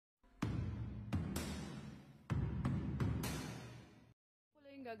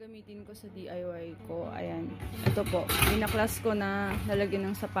gagamitin ko sa DIY ko. Ayan. Ito po. Binaklas ko na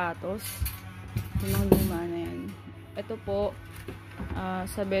lalagyan ng sapatos. Yung luma na yan. Ito po,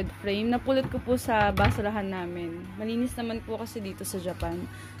 sa bed frame. Napulot ko po sa basurahan namin. Malinis naman po kasi dito sa Japan.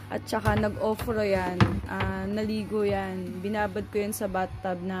 At saka nag-offer yan. Naligo yan. Binabad ko yan sa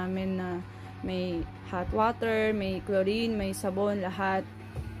bathtub namin na may hot water, may chlorine, may sabon, lahat.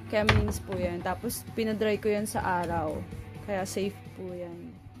 Kaya malinis po yan. Tapos pinadry ko yan sa araw. Kaya safe po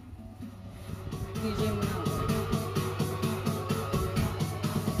yan. DJ mo na ako.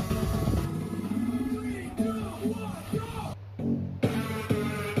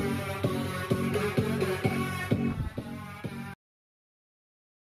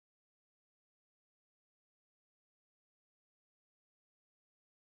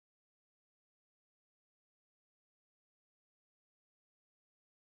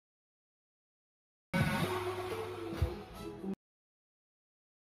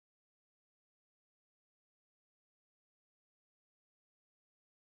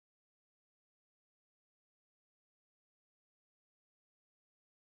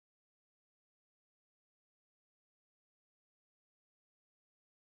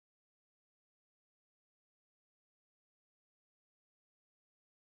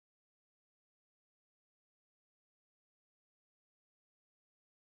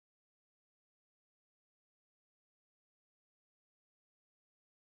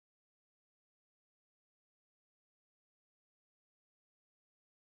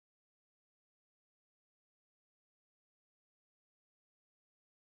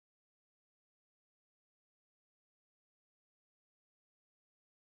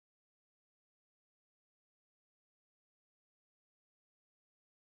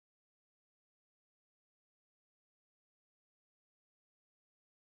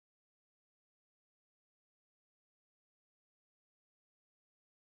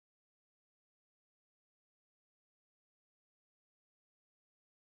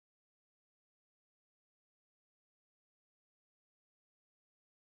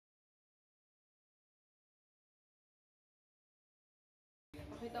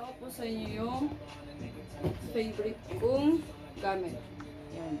 Pakita ko po sa inyo yung favorite kong gamit.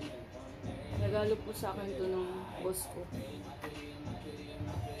 Yan. Nagalo po sa akin ito ng boss ko.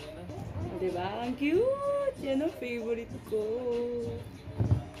 Diba? Ang cute! Yan ang favorite ko.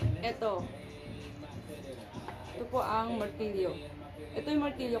 Ito. Ito po ang martilyo. Ito yung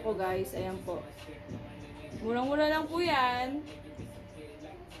martilyo ko, guys. Ayan po. Murang-mura lang po yan.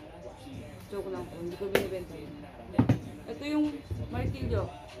 Joke lang po. Hindi ko binibenta yun. Ito yung martilyo.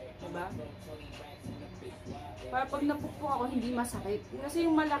 Diba? Para pag napukpok ako, hindi masakit. Kasi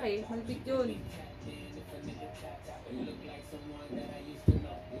yung malaki, malapit yun.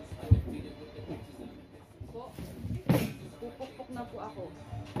 Po, pupukpok na po ako.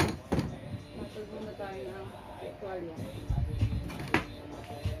 Matag muna tayo ng tuwalya.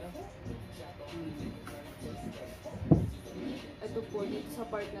 Ito po, dito sa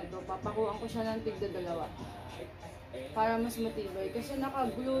part na to, papakuhaan ko siya ng tigda-dalawa. Para mas matibay. Kasi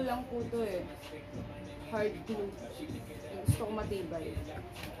naka-glue lang po to eh. Hard glue. Gusto ko matibay.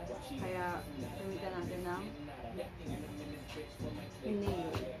 Kaya, gamitan natin ng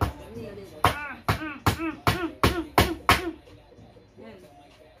nail. Nail it. Yan.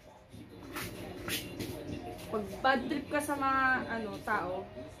 Pag bad trip ka sa mga tao,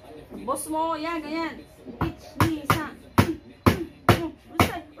 boss mo, yan, ganyan. Itch, nisa.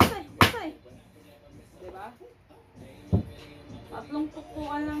 Usay. Diba? Tatlong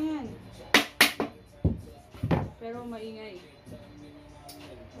pukuan lang yan. Pero maingay.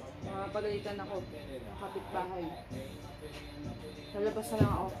 Pagalitan ako. Kapitbahay. Sa labas na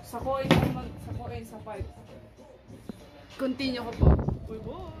lang ako. Sakuin sa park. Continue ko po. Uy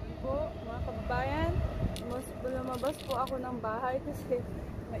po, mga kababayan. Lumabas po ako ng bahay kasi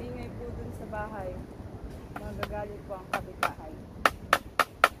maingay po dun sa bahay. Magagalit po ang kapitbahay.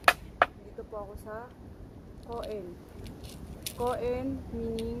 Dito po ako sa Koen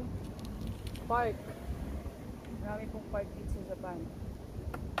meaning park. Marami pong park dito sa Japan.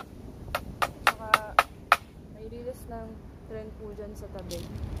 Saka may release ng tren po dyan sa tabi.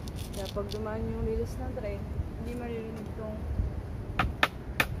 Kaya pag dumaan yung release ng tren, hindi maririnig itong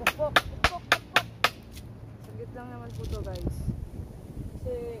pukpok. Saglit lang naman po to, guys.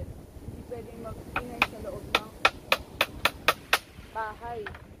 Kasi hindi pwedeng mag-ingay sa loob ng bahay.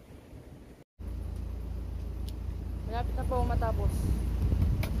 Malapit na po matapos.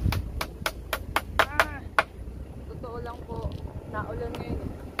 Totoo lang po, naulan ngayon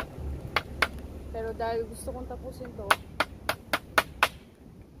eh. Pero dahil gusto kong tapusin to,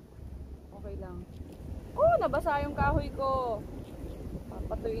 okay lang. Oh, nabasa yung kahoy ko.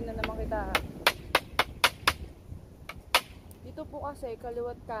 Papatuyin na naman kita. Dito po kasi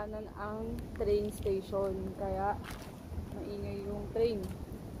kaliwat kanan ang train station, kaya maingay yung train.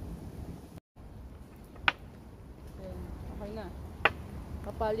 Ayan, okay na.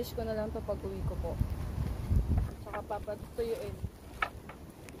 Kapalish ko na lang to pag uwi ko po. Tsaka papatuyuin.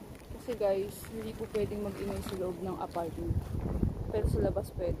 Kasi guys, hindi po pwedeng mag-ingay sa loob ng apartment. Pero sa labas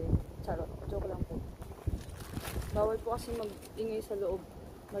pwede. Charot, joke lang po. Bawal po kasi mag-ingay sa loob.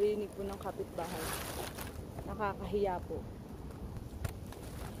 Marinig po ng kapitbahay. Nakakahiya po.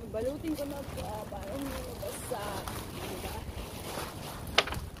 Balutin ko na po para hindi mabasa. Diba?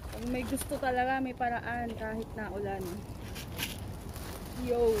 Kung may gusto talaga, may paraan kahit na ulan.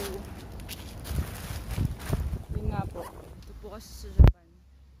 Yo! Yun nga po. Ito po kasi sa Japan.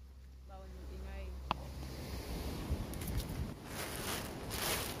 Bawal mag-ingay.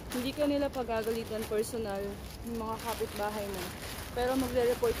 Hindi ka nila pagagalitan personal ng mga kapitbahay mo. Pero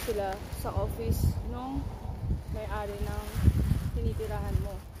magre-report sila sa office nung may-ari ng tinitirahan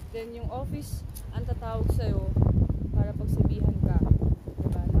mo. Then yung office ang tatawag sa'yo para pagsabihan ka.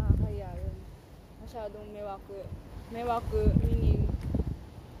 Diba? Nakakaya yun. Masyadong mewaku. Mewaku meaning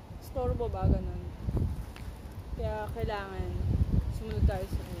storbo ba? Ganun. Kaya kailangan sumunod tayo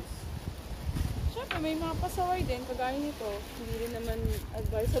sa rules. Siyempre may mga pasaway din. Kagaya nito. Hindi rin naman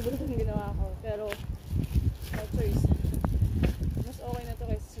advisable yung ginawa ko. Pero no choice. Mas okay na to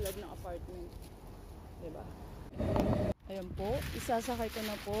kaysa sa loob ng apartment. Diba? Ayan po, isasakay ko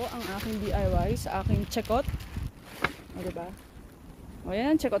na po ang aking DIY sa aking chekot. O, diba? O,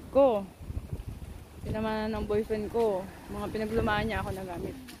 yan ang chekot ko. Pinamanan ng boyfriend ko. Mga pinaglumaan niya ako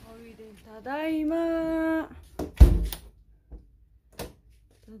nagamit. Tadaima!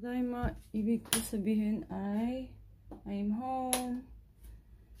 Tadaima, ibig ko sabihin ay I'm home.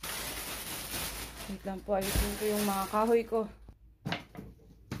 Wait lang po, ayusin ko yung mga kahoy ko.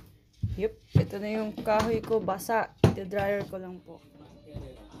 Yup, ito na yung kahoy ko, basa. I-dryer ko lang po.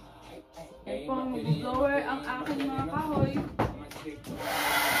 Yan po ang blower ang aking mga kahoy.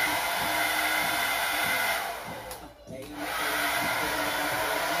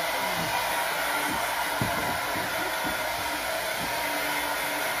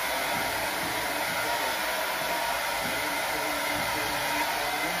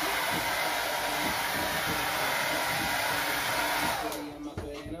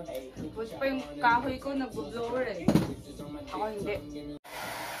 Tapos pa yung kahoy ko nag-blower eh. Ako hindi.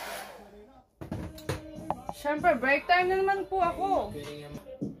 Siyempre, break time na naman po ako.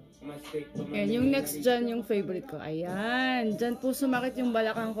 Ayan, yung next dyan, yung favorite ko. Ayan, dyan po sumakit yung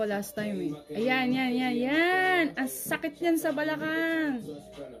balakang ko last time eh. Ayan, yan. Ang sakit yan sa balakang.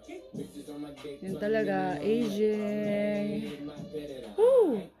 Yan talaga, aging.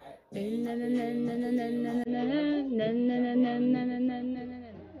 Woo!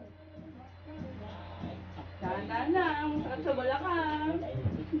 Dahan-dahan lang, sakit sa balakang.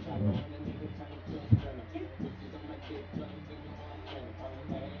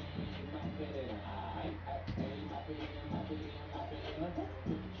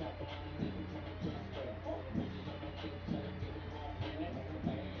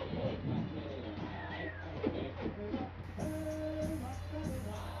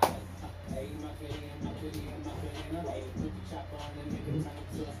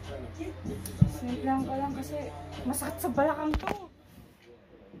 Siniglang ko lang kasi masakit sa balakang to.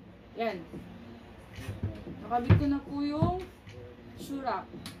 Yan. Nakabit ko na po yung shoe-rack.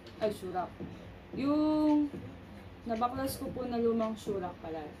 Ay, shoe-rack. Yung nabaklas ko po na lumang shoe-rack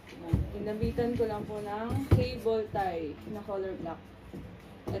pala. Kinabitan ko lang po ng cable tie na color black.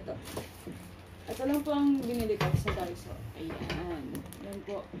 Ito. Ito lang po ang binili ko sa Daiso. Ayan. Yan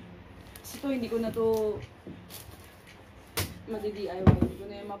po. Kasi ito, hindi ko na to madi-DIY. Hindi ko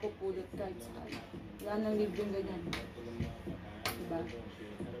na yung mapupulot kahit saan. Wala nang libreng ganyan. Diba?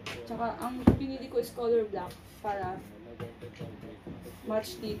 Tsaka, ang pinili ko is color black para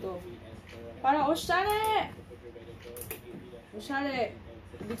match dito. Para osyare! Osyare!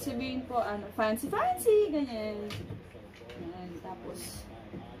 Ibig sabihin po, ano, fancy! Ganyan. Ayan. Tapos,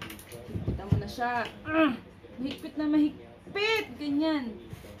 higpitan mo na siya. Mahigpit na mahigpit! Ganyan.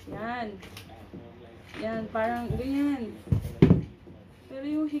 Yan. Yan, parang ganyan. Pero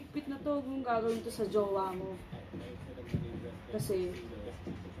yung higpit na to, kung gagawin to sa jowa mo. Kasi,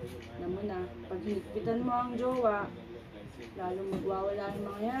 alam mo na, pag higpitan mo ang jowa, lalo magwawala yung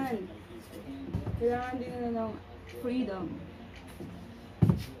mga yan. Kailangan din na ng freedom.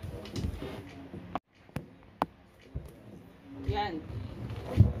 Yan.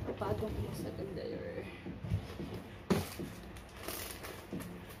 Patong ko sa dryer.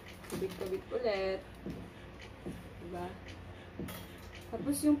 Kubit-kubit ulit. Diba?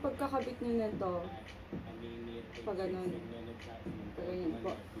 Tapos yung pagkakabit nyo nito, pag ganun, pag ganyan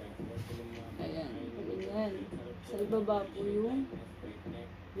po. Ayan, pag ganyan. Sa ibaba po yung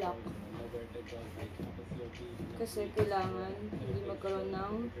lock. Kasi kailangan hindi magkaroon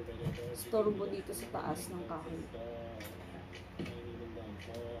ng storbo dito sa taas ng kahoy.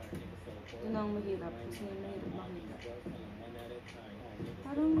 Ito na ang mahirap kasi mahirap makita.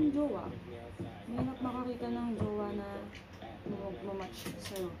 Parang jowa. Mahirap makakita ng jowa na mamatch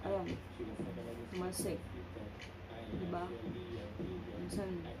sa'yo. Ayan. Masik. Diba? Minsan,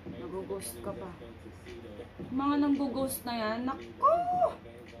 nag-ghost ka pa. Mga nang-ghost na yan, naku!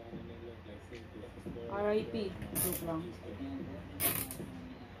 RIP. Joke lang.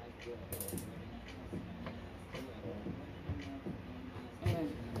 Ayan.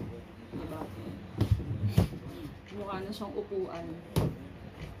 Diba? Mukha na siyang upuan.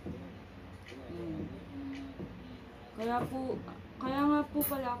 Ayan. Kaya nga po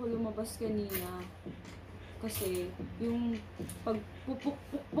pala ako lumabas kanina. Kasi, yung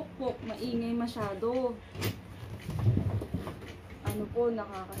pagpupuk-puk-puk-puk, maingay masyado. Ano po,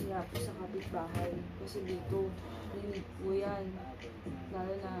 nakakahiya po sa kapitbahay. Kasi dito, rinig po yan.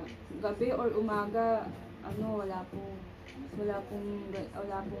 Lalo na gabi or umaga, wala pong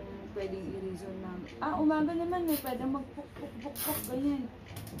pwedeng i-reason na, umaga naman, may pwedeng magpuk-puk-puk-puk, ganyan.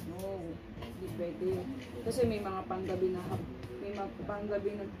 No, hindi pwede. Kasi may mga panggabi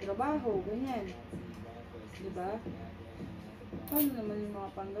na trabaho, ganyan. Diba? Paano naman yung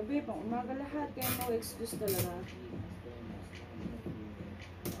mga panggabi, pang umaga lahat, kaya no excuse talaga.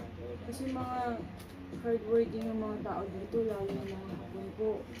 Kasi mga hardworking yung mga tao dito, lalo na mga hapon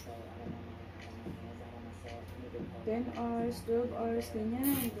po. 10 hours, 12 hours,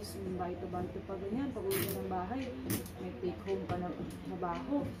 ganyan. Tapos baito-baito pa ganyan, pag uwi ng bahay, may take home pa na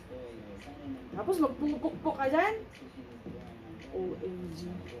trabaho. Tapos magpupukpuk ka dyan?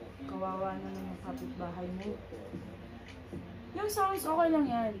 OMG. Kawawa na ng kapitbahay mo. Yung sounds, okay lang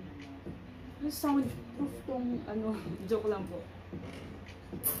yan. Yung soundproof tong, joke lang po.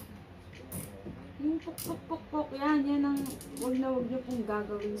 Yung puk-puk-puk-puk, yan ang wag na wag niyo pong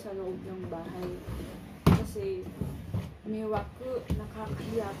gagawin sa loob ng bahay. Kasi, may wako,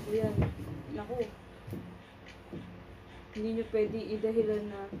 nakakahiya po yan. Naku. Hindi niyo pwede idahilan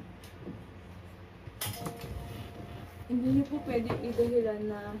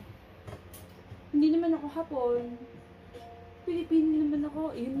na hindi naman ako Hapon. Pilipino naman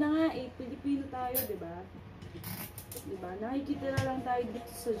ako. Yun na nga Pilipino tayo, diba? Diba? Nakikita na lang tayo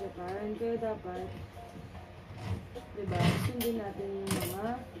dito sa Japan. Kaya dapat, diba? Sundin natin yung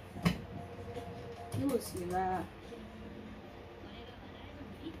mga rules nila.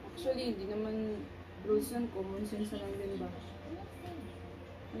 Actually, hindi naman rules yan. Common sense na lang din ba?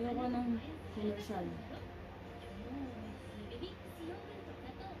 Ayoko ng commercial.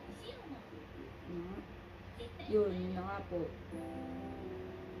 Yun na nga po.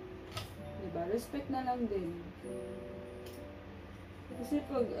 Diba? Respect na lang din. Kasi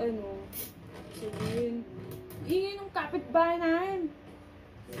pag sabihin, ingay ng kapitbahay namin.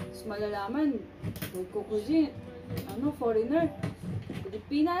 Tapos malalaman, kukuzin, foreigner.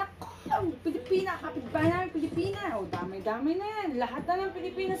 Pilipina, kapitbahay namin, Pilipina. O, damay-damay na yan. Lahat na ng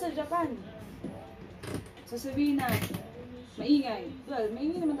Pilipina sa Japan. Sasabihin na, maingay. Well,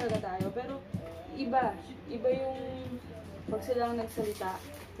 maingay naman talaga tayo, pero iba yung pag silang nagsalita,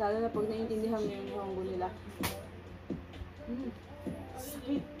 lalo na pag naiintindihan mo yung Nihongo nila.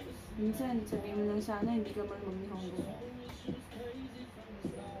 Sakit. Minsan, sabihin mo lang sana, hindi ka man mag-Nihongo.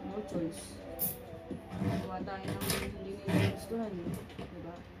 No choice. Gawa tayo ng hindi nila gustuhan,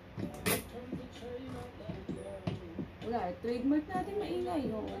 diba? Wala, trademark natin maingay.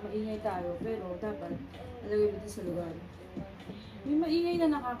 Oo, maingay tayo, pero dapat nalagay dito sa lugar. May maingay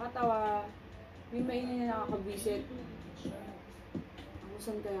na nakakatawa, may maingay na nakakabisit.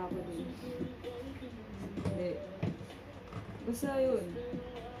 Saan kaya ako din? Hindi. Basta yun.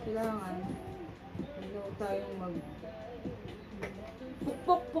 Kailangan tayong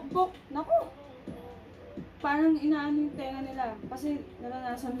puk-puk-puk-puk. Naku! Parang inaano yung tenga nila. Kasi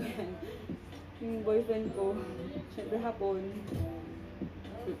naranasan ko yan. Yung boyfriend ko, syempre Hapon,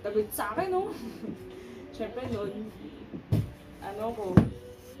 tagit sa akin, no? Syempre nun,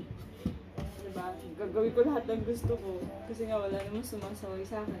 diba? Gagawin ko lahat ng gusto ko. Kasi nga wala namang sumasaway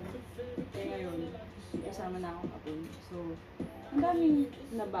sa akin. Kaya ngayon, kasama na akong Hapon. So, ang daming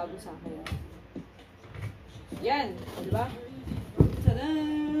nabago sa akin. Yan! Diba? Tada!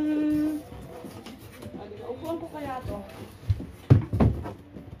 Diba? Upuan ko kaya to.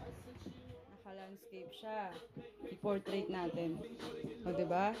 Naka-landscape siya. I-portrait natin. O,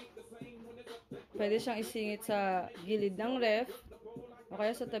 diba? Pwede siyang isingit sa gilid ng ref. O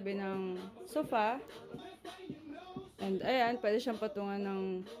kaya sa tabi ng sofa. And ayan, pwede siyang patungan ng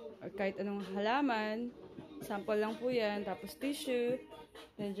kahit anong halaman. Sample lang po yan. Tapos tissue.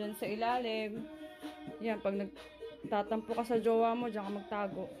 Then dyan sa ilalim. Yan, pag nagtatampo ka sa jowa mo, dyan ka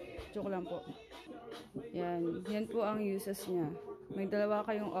magtago. Joke lang po. Yan. Yan po ang uses niya. May dalawa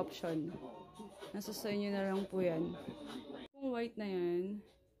kayong option. Nasa sa inyo na lang po yan. Kung white na yan,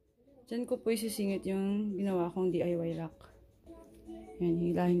 dyan ko po isisingit yung ginawa kong DIY lock. Yan,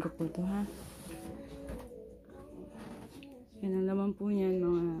 hilahin ko po ito, ha. Yan ang laman po niyan,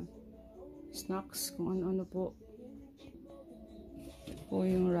 mga snacks, kung ano-ano po. Po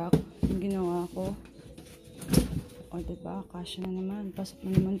yung rack, yung ginawa ko. O, diba? Kasya na naman. Pasok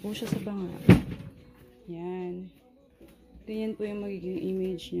na naman po siya sa banga. Yan. Ganyan po yung magiging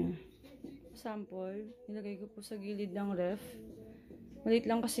image niya. Sample, nilagay ko po sa gilid ng ref. Maliit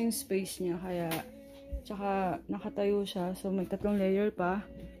lang kasi yung space niya, kaya tsaka nakatayo siya. So, may 3 layer pa.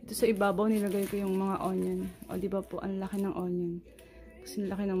 Ito sa ibabaw, nilagay ko yung mga onion. O, diba po, ang laki ng onion. Kasi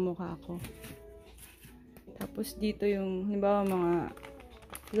laki ng mukha ko. Tapos, dito yung, halimbawa, mga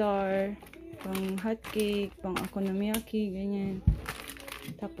flour, pang hot cake, pang okonomiyaki, ganyan.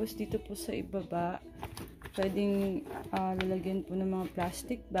 Tapos, dito po sa ibaba, pwedeng lalagyan po ng mga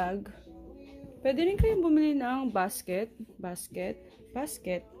plastic bag. Pwede rin kayong bumili ng basket.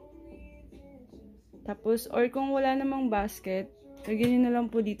 Tapos, or kung wala namang basket, lagyan nyo na lang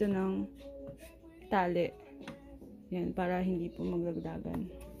po dito ng tali. Yan, para hindi po maglagdagan.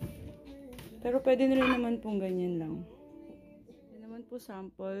 Pero pwede na rin naman pong ganyan lang. Yan naman po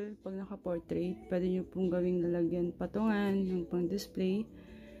sample, pag naka-portrait, pwede nyo pong gawing lalagyan patungan, yung pang-display.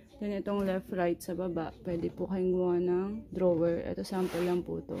 Then, itong left-right sa baba, pwede po kayong gumawa ng drawer. Ito, sample lang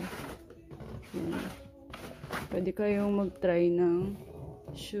po to. Yan. Pwede kayong mag-try ng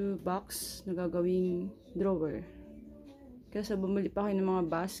shoe box na gagawing drawer. Kasi bumili pa kayo ng mga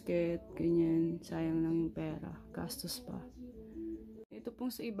basket, ganyan, sayang lang yung pera, gastos pa. Ito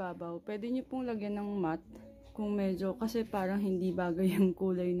pong sa ibabaw, pwede nyo pong lagyan ng mat, kung medyo, kasi parang hindi bagay yung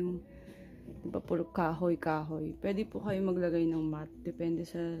kulay nung, diba, puro kahoy-kahoy. Pwede po kayo maglagay ng mat, depende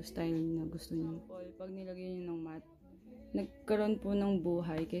sa style na gusto nyo. Pag nilagyan nyo ng mat, nagkaroon po ng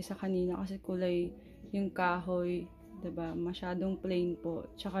buhay kaysa kanina kasi kulay yung kahoy, diba, masyadong plain po.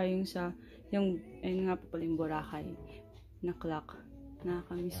 Tsaka yung ayun nga po pala yung Boracay na clock.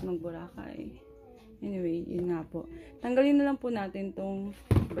 Nakakamiss mag-Boracay. Anyway, yun nga po. Tanggalin na lang po natin tong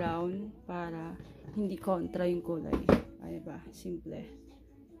brown para hindi kontra yung kulay. Ay ba, simple.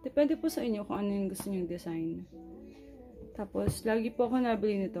 Depende po sa inyo kung ano yung gusto nyong design. Tapos, lagi po ako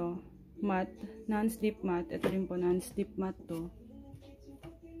nabili nito. Matte, non-slip matte. Ito rin po, non-slip matte to.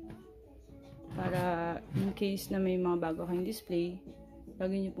 Para in case na may mga bago kayong display,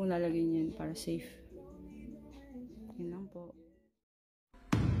 lagi nyo pong lalagyan yan para safe. Yun lang po.